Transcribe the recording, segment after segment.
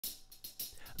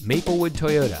Maplewood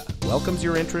Toyota welcomes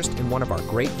your interest in one of our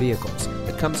great vehicles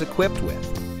that comes equipped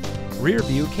with rear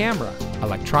view camera,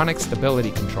 electronic stability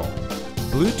control,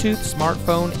 Bluetooth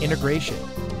smartphone integration,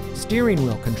 steering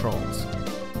wheel controls,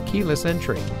 keyless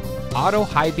entry, auto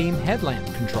high beam headlamp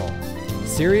control,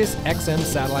 Sirius XM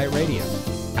satellite radio,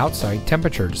 outside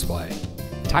temperature display,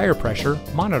 tire pressure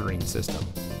monitoring system,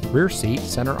 rear seat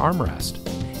center armrest,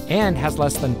 and has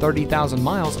less than 30,000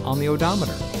 miles on the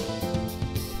odometer.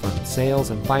 From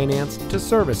sales and finance to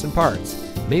service and parts,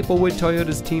 Maplewood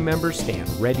Toyota's team members stand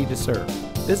ready to serve.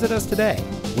 Visit us today.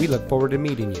 We look forward to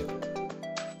meeting you.